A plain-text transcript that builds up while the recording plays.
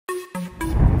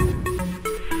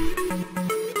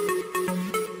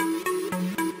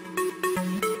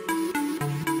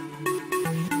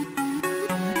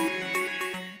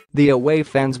The away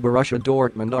fans Borussia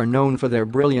Dortmund are known for their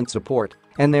brilliant support,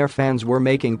 and their fans were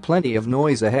making plenty of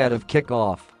noise ahead of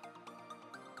kickoff.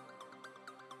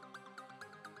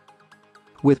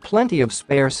 With plenty of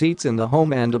spare seats in the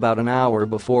home end about an hour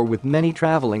before, with many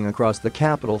traveling across the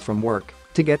capital from work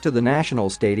to get to the national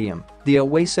stadium, the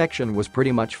away section was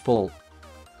pretty much full.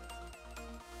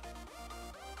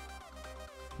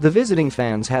 The visiting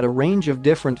fans had a range of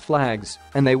different flags,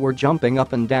 and they were jumping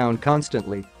up and down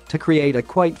constantly to create a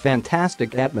quite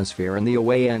fantastic atmosphere in the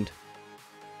away end.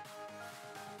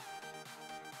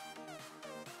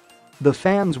 The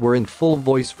fans were in full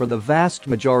voice for the vast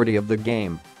majority of the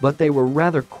game, but they were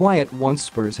rather quiet once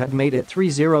Spurs had made it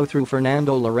 3-0 through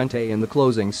Fernando Llorente in the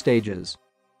closing stages.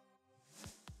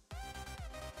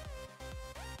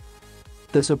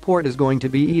 The support is going to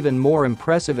be even more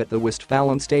impressive at the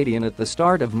Westfalenstadion at the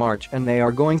start of March, and they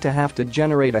are going to have to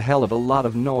generate a hell of a lot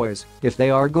of noise if they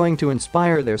are going to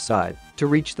inspire their side to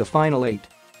reach the final 8.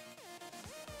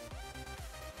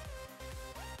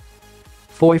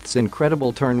 Foyth's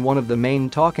incredible turn. One of the main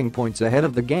talking points ahead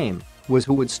of the game was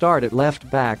who would start at left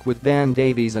back with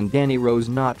Davies and Rose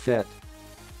not fit.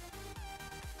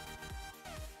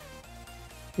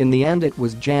 In the end it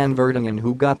was Jan Vertonghen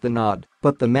who got the nod,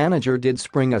 but the manager did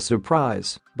spring a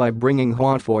surprise by bringing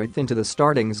Juan Foyth into the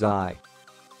starting side.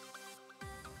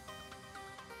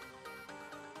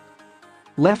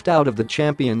 Left out of the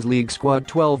Champions League squad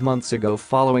 12 months ago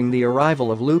following the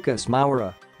arrival of Lucas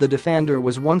Moura, the defender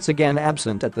was once again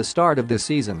absent at the start of the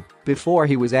season before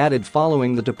he was added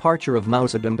following the departure of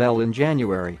Mousa Dembele in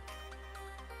January.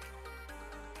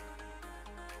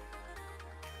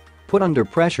 Put under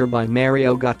pressure by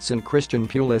Mario Gotze and Christian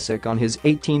Pulisic on his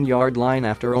 18-yard line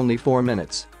after only 4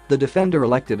 minutes, the defender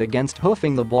elected against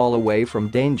hoofing the ball away from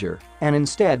danger and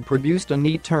instead produced a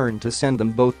neat turn to send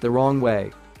them both the wrong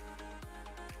way.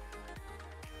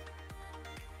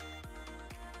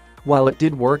 While it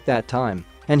did work that time,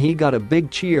 and he got a big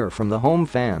cheer from the home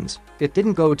fans, it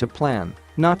didn't go to plan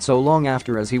not so long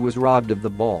after as he was robbed of the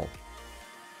ball.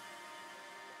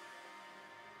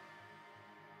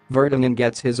 Vertonghen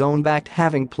gets his own back.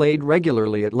 Having played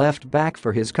regularly at left back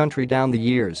for his country down the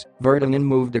years, Vertonghen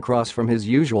moved across from his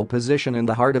usual position in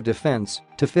the heart of defense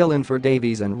to fill in for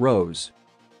Davies and Rose.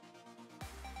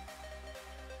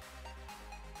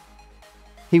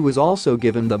 He was also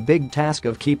given the big task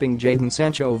of keeping Jadon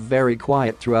Sancho very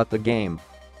quiet throughout the game.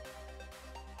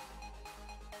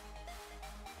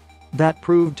 That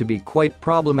proved to be quite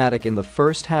problematic in the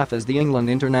first half, as the England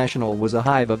international was a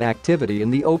hive of activity in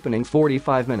the opening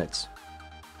 45 minutes.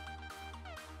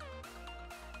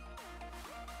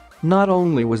 Not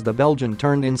only was the Belgian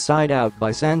turned inside out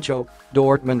by Sancho,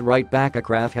 Dortmund right back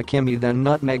Achraf Hakimi then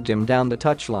nutmegged him down the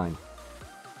touchline.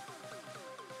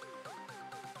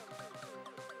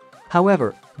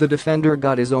 However, the defender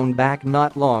got his own back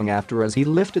not long after as he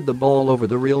lifted the ball over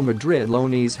the Real Madrid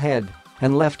loanee's head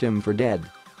and left him for dead.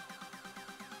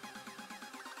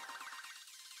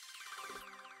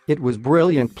 It was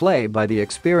brilliant play by the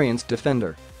experienced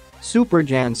defender. Super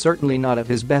Jan certainly not at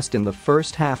his best in the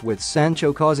first half, with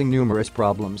Sancho causing numerous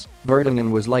problems.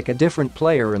 Vertonghen was like a different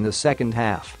player in the second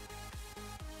half.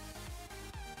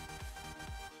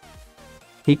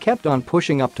 He kept on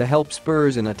pushing up to help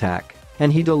Spurs in attack,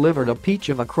 and he delivered a peach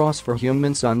of a cross for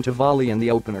Heung-Min Son to volley in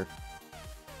the opener.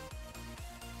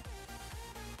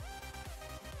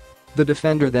 The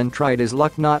defender then tried his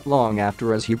luck not long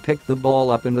after as he picked the ball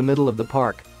up in the middle of the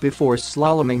park before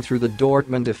slaloming through the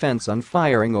Dortmund defense and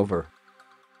firing over.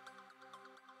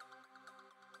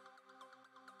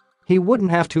 He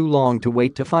wouldn't have too long to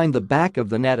wait to find the back of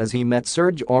the net as he met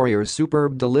Serge Aurier's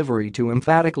superb delivery to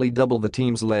emphatically double the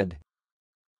team's lead.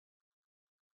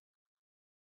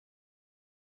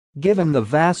 Given the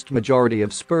vast majority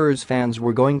of Spurs fans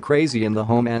were going crazy in the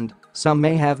home end, some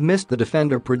may have missed the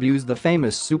defender produce the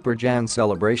famous Super Jan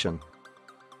celebration.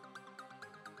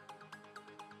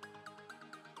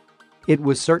 It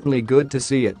was certainly good to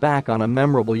see it back on a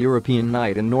memorable European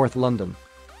night in North London.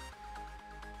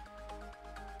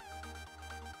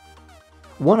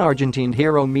 One Argentine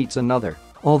hero meets another.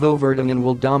 Although Vertonghen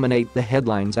will dominate the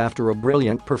headlines after a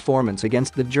brilliant performance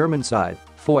against the German side,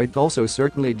 Foyth also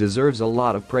certainly deserves a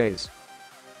lot of praise.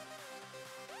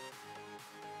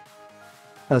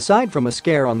 Aside from a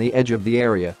scare on the edge of the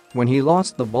area when he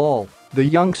lost the ball, the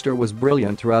youngster was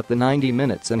brilliant throughout the 90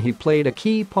 minutes and he played a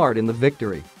key part in the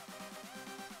victory.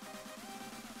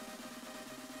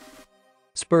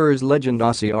 Spurs legend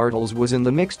Ossie Artels was in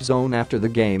the mixed zone after the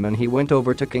game and he went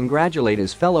over to congratulate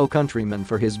his fellow countrymen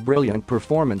for his brilliant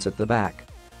performance at the back.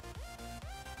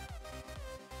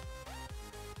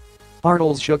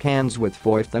 Bartels shook hands with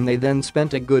Foyth and they then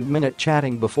spent a good minute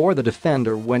chatting before the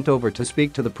defender went over to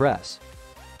speak to the press.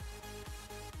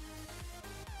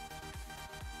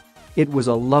 It was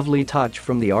a lovely touch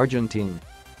from the Argentine.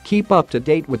 Keep up to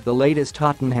date with the latest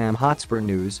Tottenham Hotspur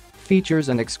news, features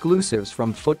and exclusives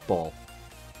from football.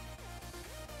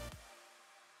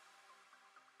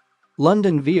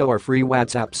 London via our free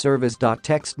WhatsApp service.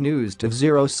 Text news to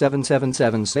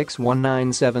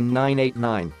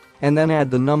 07776197989 and then add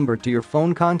the number to your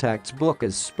phone contacts book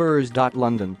as Spurs.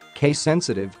 London, case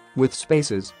sensitive, with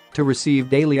spaces, to receive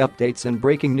daily updates and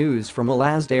breaking news from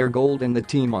Alasdair Gold and the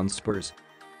team on Spurs.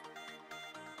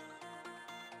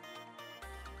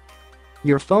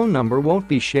 Your phone number won't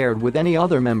be shared with any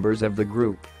other members of the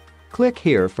group. Click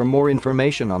here for more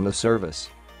information on the service.